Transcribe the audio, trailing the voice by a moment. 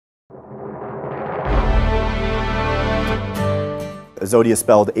Azoti is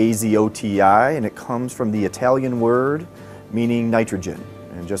spelled A-Z-O-T-I, and it comes from the Italian word meaning nitrogen.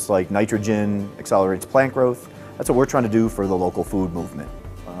 And just like nitrogen accelerates plant growth, that's what we're trying to do for the local food movement.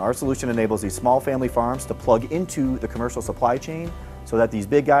 Our solution enables these small family farms to plug into the commercial supply chain so that these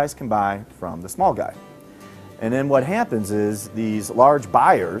big guys can buy from the small guy. And then what happens is these large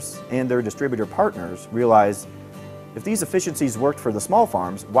buyers and their distributor partners realize if these efficiencies worked for the small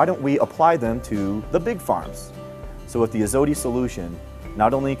farms, why don't we apply them to the big farms? So with the Azoti solution,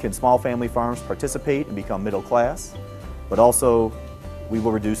 not only can small family farms participate and become middle class, but also we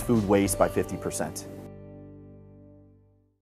will reduce food waste by 50%.